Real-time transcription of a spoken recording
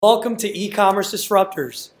Welcome to E-Commerce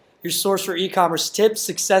Disruptors, your source for e-commerce tips,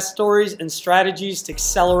 success stories, and strategies to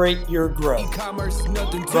accelerate your growth.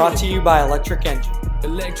 Brought to you by Electric Engine.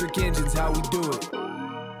 Electric Engine's how we do it.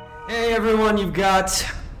 Hey everyone, you've got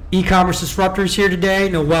E-Commerce Disruptors here today.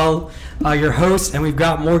 Noelle, your host, and we've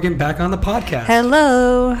got Morgan back on the podcast.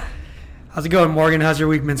 Hello. How's it going, Morgan? How's your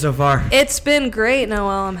week been so far? It's been great, Noelle.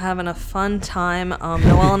 I'm having a fun time.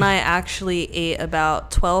 Noelle and I actually ate about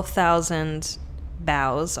 12,000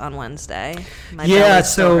 bows on Wednesday. My belly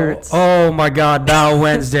still hurts. Oh my God, Bow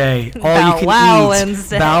Wednesday. All Bow you can Wow eat.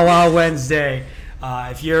 Wednesday. Bow Wow Wednesday.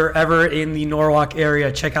 If you're ever in the Norwalk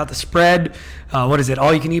area, check out the spread. What is it?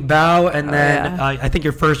 All you can eat bow, and then yeah. I think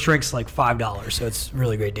your first drink's like $5, so it's a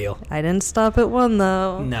really great deal. I didn't stop at one,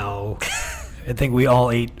 though. No. I think we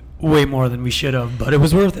all ate way more than we should have, but it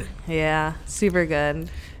was worth it. Yeah, super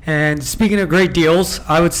good. And speaking of great deals,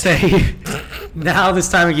 I would say now this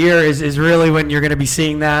time of year is really when you're going to be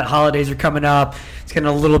seeing that. Holidays are coming up. It's getting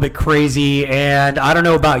a little bit crazy. And I don't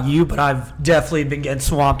know about you, but I've definitely been getting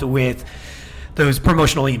swamped with those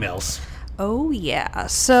promotional emails. Oh, yeah.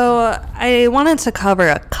 So I wanted to cover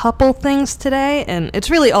a couple things today, and it's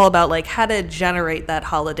really all about like how to generate that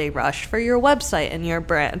holiday rush for your website and your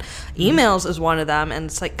brand. Emails is one of them, and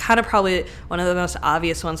it's like kind of probably one of the most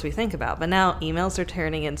obvious ones we think about. But now emails are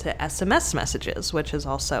turning into SMS messages, which is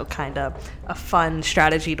also kind of a fun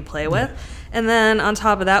strategy to play with. And then on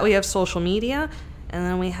top of that, we have social media. And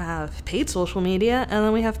then we have paid social media, and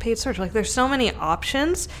then we have paid search. Like, there's so many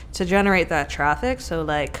options to generate that traffic. So,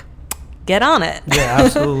 like, get on it. Yeah,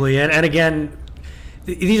 absolutely. And again,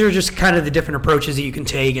 these are just kind of the different approaches that you can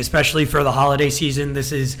take, especially for the holiday season.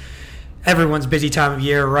 This is everyone's busy time of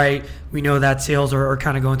year, right? We know that sales are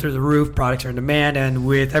kind of going through the roof, products are in demand, and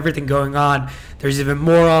with everything going on, there's even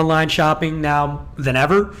more online shopping now than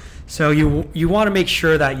ever. So you want to make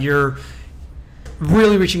sure that you're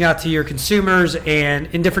really reaching out to your consumers and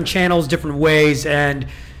in different channels, different ways. And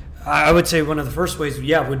I would say one of the first ways,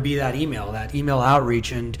 would be that email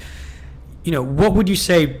outreach. And what would you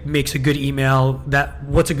say makes a good email?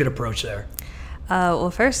 What's a good approach there?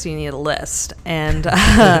 Well, first you need a list. And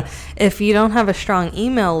if you don't have a strong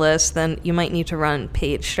email list, then you might need to run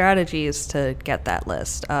paid strategies to get that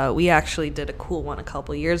list. We actually did a cool one a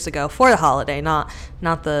couple years ago for the holiday, not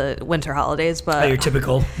the winter holidays, but your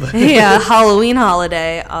typical. yeah, Halloween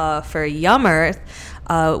holiday for Yum Earth.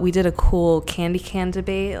 We did a cool candy can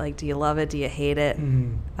debate. Like, do you love it? Do you hate it?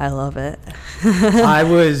 I love it.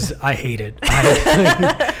 I hate it.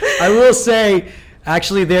 I will say,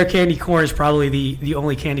 actually, their candy corn is probably the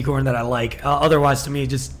only candy corn that I like. Otherwise, to me, it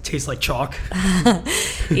just tastes like chalk.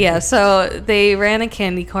 Yeah, so they ran a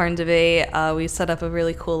candy corn debate. We set up a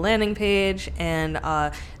really cool landing page, and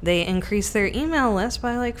they increased their email list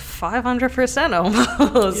by like 500%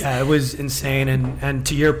 almost. Yeah, it was insane. And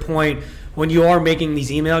to your point, when you are making these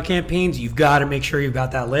email campaigns, you've got to make sure you've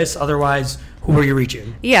got that list. Otherwise, who are you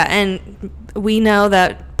reaching? Yeah, and we know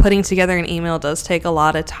that putting together an email does take a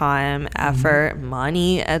lot of time, effort,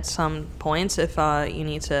 money at some points if you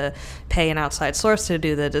need to pay an outside source to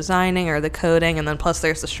do the designing or the coding, and then plus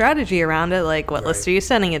there's the strategy around it, like what list are you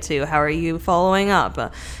sending it to, how are you following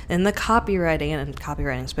up, and the copywriting, and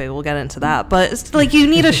copywriting's big, we'll get into that, but it's like you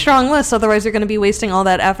need a strong list, otherwise you're going to be wasting all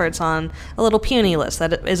that efforts on a little puny list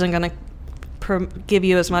that isn't going to give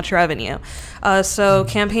you as much revenue. So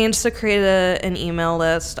campaigns to create an email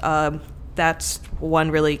list, that's one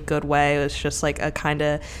really good way. It's just like a kind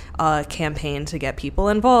of campaign to get people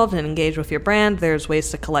involved and engage with your brand. There's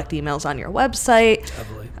ways to collect emails on your website.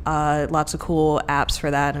 Definitely. Lots of cool apps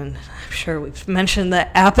for that, and I'm sure we've mentioned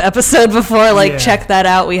the app episode before. Check that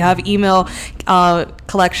out. We have email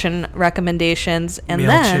collection recommendations, and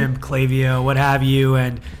MailChimp, Klaviyo, what have you.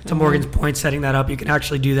 And to Morgan's point, setting that up, you can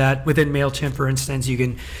actually do that within MailChimp. For instance, you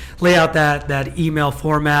can lay out that email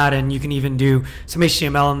format, and you can even do some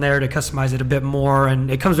HTML in there to customize it a bit more.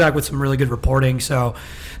 And it comes back with some really good reporting. So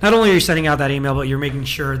not only are you sending out that email, but you're making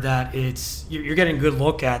sure that you're getting a good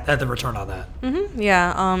look at the return on that.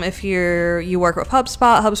 Yeah. If you work with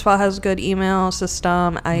HubSpot has a good email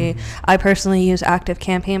system. I personally use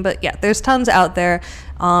ActiveCampaign, but yeah, there's tons out there.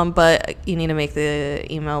 But you need to make the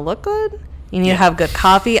email look good. You need to have good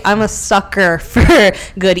copy. I'm a sucker for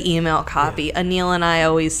good email copy. Yeah. Anil and I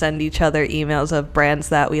always send each other emails of brands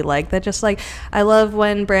that we like. That just like, I love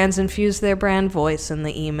when brands infuse their brand voice in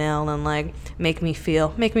the email and like make me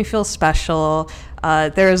feel special.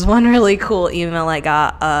 There was one really cool email I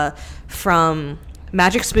got from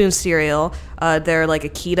Magic Spoon cereal. They're like a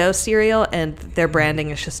keto cereal, and their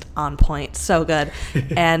branding is just on point. So good.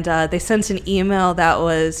 And they sent an email that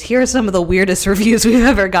was, here are some of the weirdest reviews we've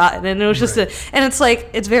ever gotten. And it was just, and it's like,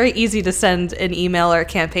 it's very easy to send an email or a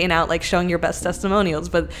campaign out, like showing your best testimonials,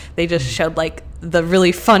 but they just showed like the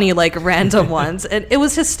really funny, like random ones. And it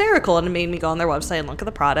was hysterical, and it made me go on their website and look at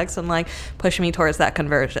the products and like push me towards that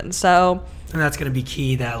conversion. So, and that's going to be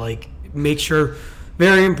key, that like, make sure,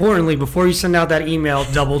 very importantly, before you send out that email,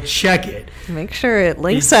 double check it. Make sure it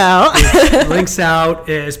links out. It links out,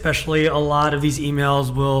 especially a lot of these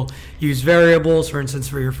emails will use variables, for instance,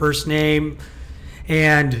 for your first name.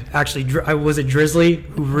 And actually, I was it Drizzly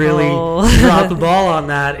who really dropped the ball on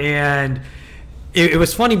that. And it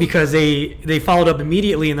was funny because they followed up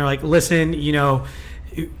immediately, and they're like, listen, you know,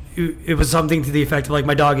 it was something to the effect of like,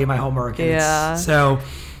 my dog ate my homework. And yeah. So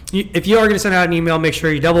if you are going to send out an email, make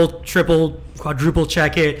sure you double, triple, quadruple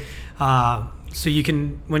check it, so you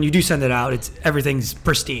can, when you do send it out, everything's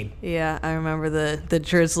pristine. Yeah, I remember the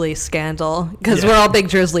Drizzly scandal, because we're all big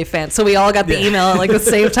Drizzly fans, so we all got the email at like the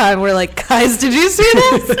same time. We're like, guys, did you see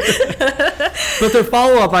this? But their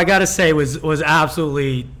follow-up, I gotta say, was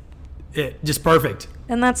absolutely just perfect.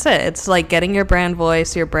 And that's it. It's like getting your brand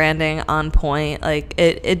voice, your branding on point. Like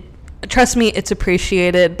it trust me, it's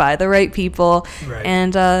appreciated by the right people. Right.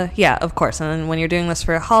 And yeah, of course. And then when you're doing this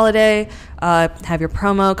for a holiday, have your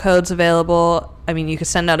promo codes available. I mean, you could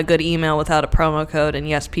send out a good email without a promo code, and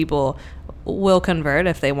yes, people will convert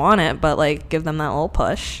if they want it, but like give them that little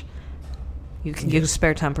push. You can give a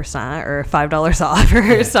spare 10% or $5 off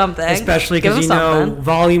or something. Especially because you know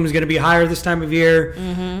volume is going to be higher this time of year.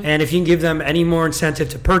 Mm-hmm. And if you can give them any more incentive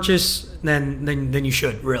to purchase, then you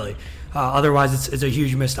should, really. Otherwise, it's a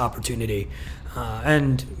huge missed opportunity.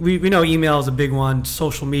 And we know email is a big one.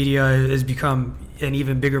 Social media has become an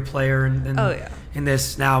even bigger player in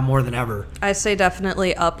this now more than ever. I say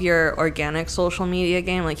definitely up your organic social media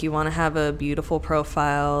game. Like, you want to have a beautiful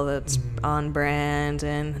profile that's on brand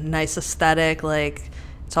and nice aesthetic. Like,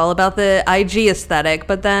 it's all about the IG aesthetic,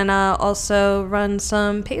 but then also run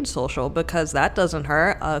some paid social, because that doesn't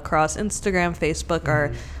hurt. Across Instagram, Facebook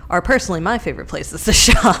are personally my favorite places to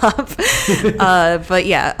shop. But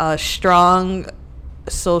yeah, strong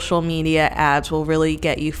social media ads will really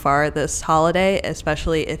get you far this holiday,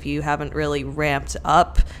 especially if you haven't really ramped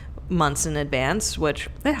up months in advance, which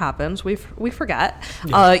it happens. We forget.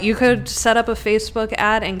 Yeah. You could set up a Facebook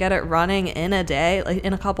ad and get it running in a day, like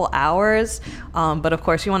in a couple hours. But of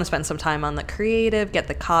course, you want to spend some time on the creative, get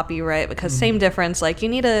the copy right, because same difference. Like, you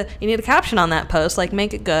need a caption on that post. Like,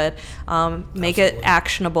 make it good, make it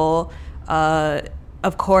actionable.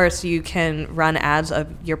 Of course, you can run ads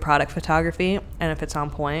of your product photography, and if it's on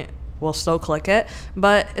point, we'll still click it.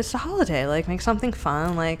 But it's a holiday. Like, make something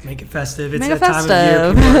fun. Like, make it festive. It's that time of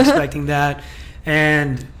year. People are expecting that.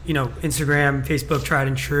 And, you know, Instagram, Facebook, tried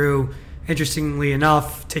and true. Interestingly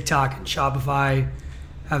enough, TikTok and Shopify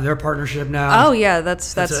have their partnership now. Oh, yeah.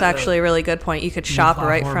 That's actually a really good point. You could shop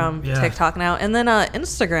right from TikTok now. And then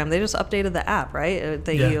Instagram, they just updated the app, right?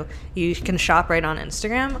 You can shop right on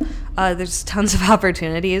Instagram. There's tons of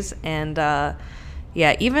opportunities. And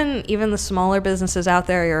yeah, even the smaller businesses out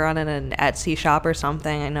there, you're running an Etsy shop or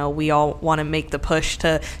something. I know we all want to make the push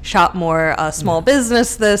to shop more small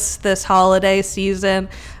business this holiday season.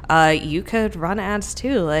 You could run ads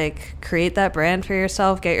too, like create that brand for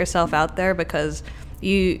yourself, get yourself out there, because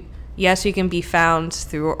you can be found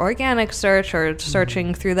through organic search or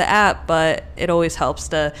searching through the app, but it always helps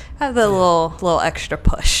to have the little extra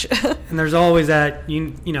push. And there's always that,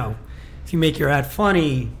 you know, if you make your ad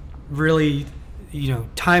funny, really, you know,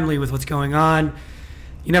 timely with what's going on,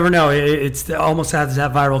 you never know. It's almost has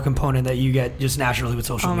that viral component that you get just naturally with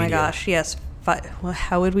social media. Oh my gosh, yes.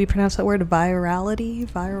 How would we pronounce that word? Virality?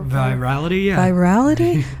 Virality, yeah.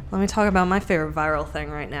 Virality? Let me talk about my favorite viral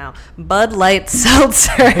thing right now. Bud Light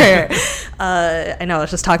Seltzer. I know I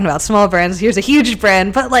was just talking about small brands. Here's a huge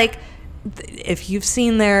brand, but like, if you've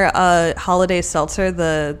seen their holiday seltzer,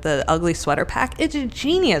 the ugly sweater pack, it's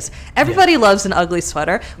genius. Everybody loves an ugly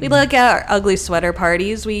sweater. We look at our ugly sweater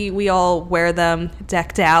parties. We all wear them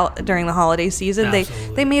decked out during the holiday season.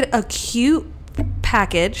 Absolutely. They made a cute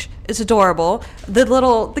package. It's adorable.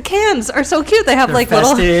 The cans are so cute. They have They're like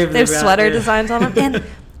festive, they have sweater designs on them. And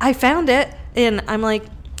I found it, and I'm like,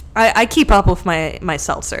 I keep up with my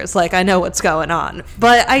seltzers. Like, I know what's going on.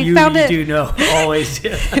 But found it. You do know, always.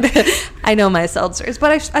 Yeah. I know my seltzers.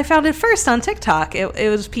 But I found it first on TikTok. It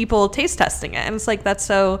was people taste testing it. And it's like, that's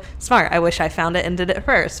so smart. I wish I found it and did it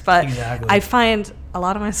first. But exactly. I find a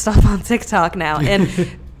lot of my stuff on TikTok now. And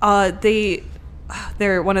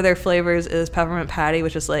one of their flavors is peppermint patty,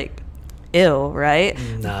 which is like ew, right?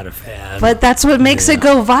 Not a fan. But that's what makes it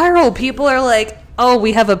go viral. People are like, oh,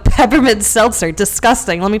 we have a peppermint seltzer.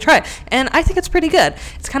 Disgusting. Let me try it. And I think it's pretty good.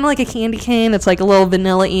 It's kind of like a candy cane. It's like a little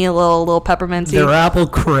vanilla-y, a little pepperminty. They're apple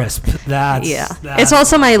crisp. That's It's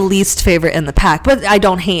also my least favorite in the pack, but I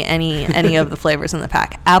don't hate any of the flavors in the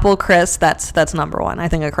pack. Apple crisp, that's number one, I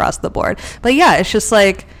think, across the board. But yeah, it's just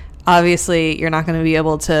like, obviously you're not going to be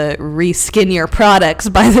able to reskin your products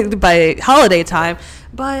by holiday time,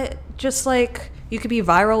 but just like, you could be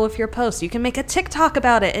viral with your post. You can make a TikTok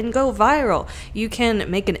about it and go viral. You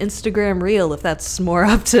can make an Instagram reel if that's more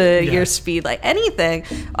up to your speed. Like anything,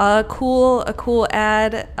 a cool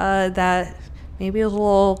ad that maybe is a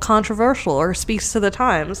little controversial or speaks to the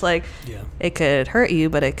times. Like it could hurt you,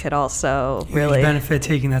 but it could also really benefit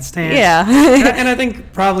taking that stance. Yeah, and I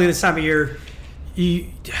think probably this time of year,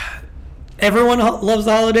 everyone loves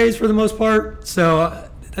the holidays for the most part. So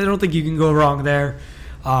I don't think you can go wrong there.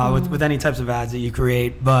 With any types of ads that you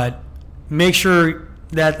create, but make sure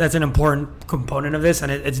that that's an important component of this,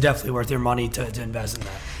 and it's definitely worth your money to invest in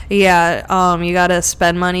that. Yeah, you got to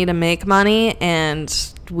spend money to make money, and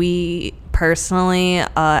we personally,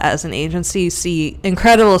 as an agency, see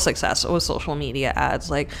incredible success with social media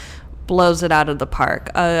ads. Like, blows it out of the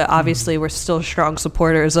park. Obviously, we're still strong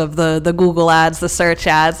supporters of the Google ads, the search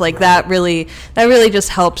ads. Like that really just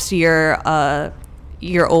helps your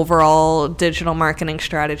overall digital marketing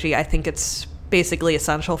strategy. I think it's basically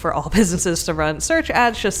essential for all businesses to run search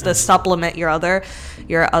ads just to supplement your other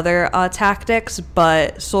tactics.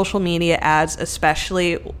 But social media ads,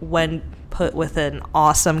 especially when put with an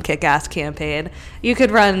awesome kick-ass campaign, you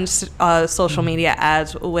could run social media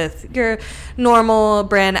ads with your normal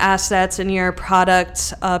brand assets and your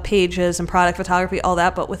product pages and product photography, all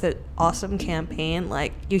that, but with an awesome campaign,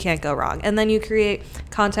 like, you can't go wrong. And then you create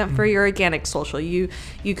content for your organic social. You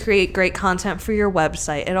create great content for your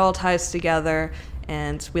website. It all ties together,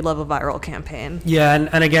 and we love a viral campaign. Yeah,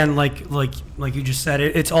 and again, like you just said,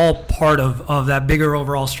 it's all part of that bigger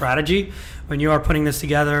overall strategy. When you are putting this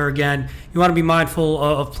together, again, you want to be mindful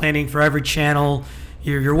of planning for every channel,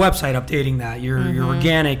 your website, updating that, your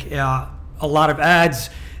organic. A lot of ads,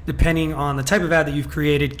 depending on the type of ad that you've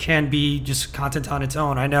created, can be just content on its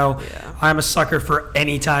own. I know I'm a sucker for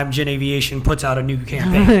any time Gin Aviation puts out a new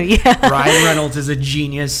campaign. Ryan Reynolds is a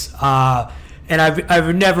genius. And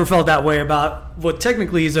I've never felt that way about what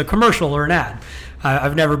technically is a commercial or an ad.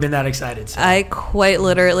 I've never been that excited. So. I quite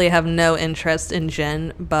literally have no interest in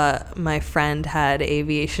gin, but my friend had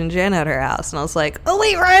aviation gin at her house, and I was like, oh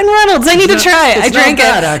wait, Ryan Reynolds, I need to try it. I drank it.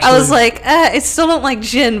 Actually. I was like, I still don't like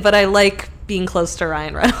gin, but I like being close to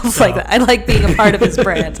Ryan Reynolds like that. I like being a part of his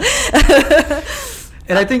brand.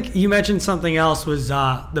 And I think you mentioned something else was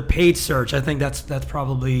the paid search. I think that's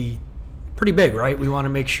probably pretty big, right? We want to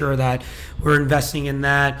make sure that we're investing in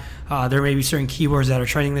that. There may be certain keywords that are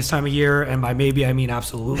trending this time of year, and by maybe I mean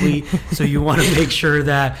absolutely. So you want to make sure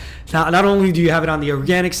that not only do you have it on the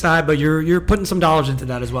organic side, but you're putting some dollars into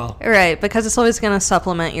that as well. Right, because it's always going to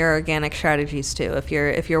supplement your organic strategies too. If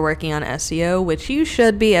you're working on SEO, which you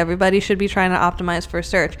should be, everybody should be trying to optimize for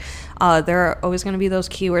search. There are always going to be those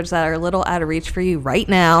keywords that are a little out of reach for you right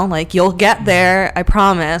now. Like, you'll get there, I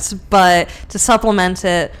promise. But to supplement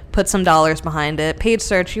it, put some dollars behind it. Paid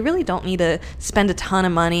search, you really don't need to spend a ton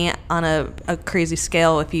of money on a crazy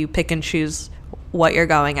scale if you pick and choose what you're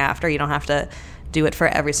going after. You don't have to do it for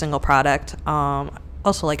every single product.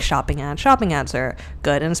 Also, like shopping ads. Shopping ads are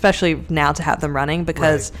good, and especially now to have them running,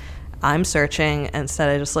 because I'm searching instead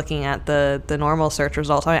of just looking at the normal search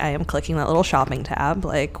results. I am clicking that little shopping tab.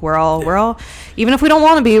 Like, we're all even if we don't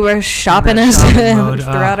want to be, we're shopping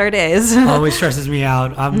throughout our days. Always stresses me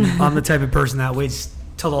out. I'm the type of person that waits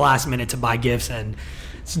till the last minute to buy gifts, and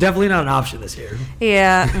it's definitely not an option this year.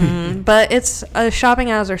 Yeah, but it's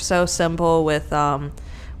shopping ads are so simple with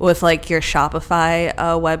like your Shopify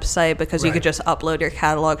website, because you could just upload your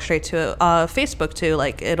catalog straight to Facebook too.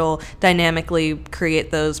 Like, it'll dynamically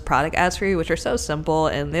create those product ads for you, which are so simple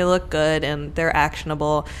and they look good and they're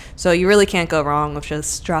actionable. So you really can't go wrong with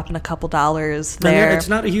just dropping a couple dollars there. And it's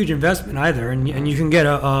not a huge investment either, and you can get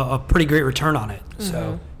a pretty great return on it.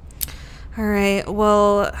 So. All right.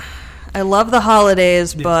 Well, I love the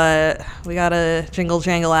holidays, but we got to jingle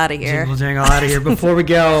jangle out of here. Jingle jangle out of here. Before we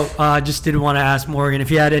go, just did want to ask Morgan if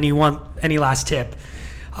you had any last tip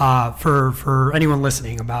for anyone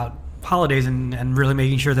listening about holidays and really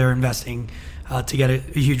making sure they're investing to get a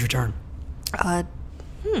huge return.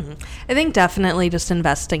 I think definitely just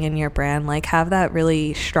investing in your brand. Like, have that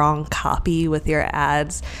really strong copy with your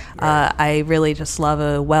ads. I really just love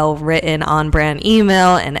a well-written on-brand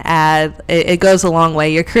email and ad. It goes a long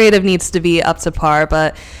way. Your creative needs to be up to par,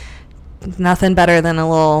 but nothing better than a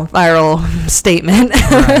little viral statement.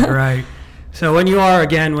 Right. So when you are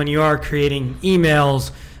creating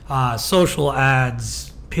emails, social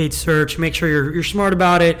ads, paid search, make sure you're smart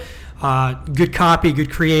about it. Good copy, good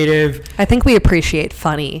creative. I think we appreciate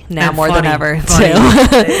funny now And more funny, than ever, funny. too.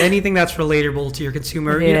 Anything that's relatable to your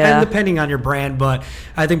consumer, Yeah. and depending on your brand, but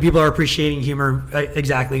I think people are appreciating humor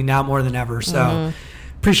exactly now more than ever. So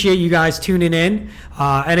appreciate you guys tuning in.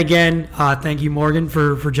 And again, thank you, Morgan,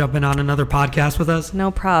 for jumping on another podcast with us. No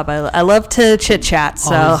problem. I love to chit chat.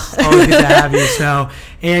 So Always good to have you. So,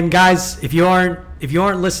 and guys, if you aren't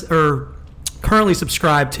currently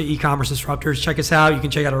subscribed to E-Commerce Disruptors, check us out. You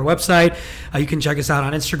can check out our website. You can check us out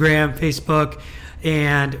on Instagram, Facebook,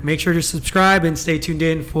 and make sure to subscribe and stay tuned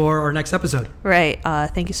in for our next episode. Right.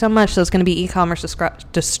 Thank you so much. So it's going to be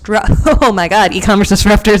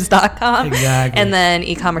e-commerce-disruptors.com. Exactly. And then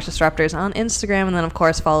e-commerce disruptors on Instagram. And then, of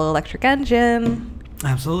course, follow Electric Engine.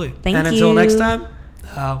 Absolutely. Thank and until you. next time,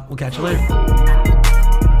 we'll catch you later.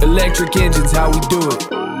 Electric engines, how we do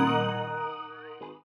it.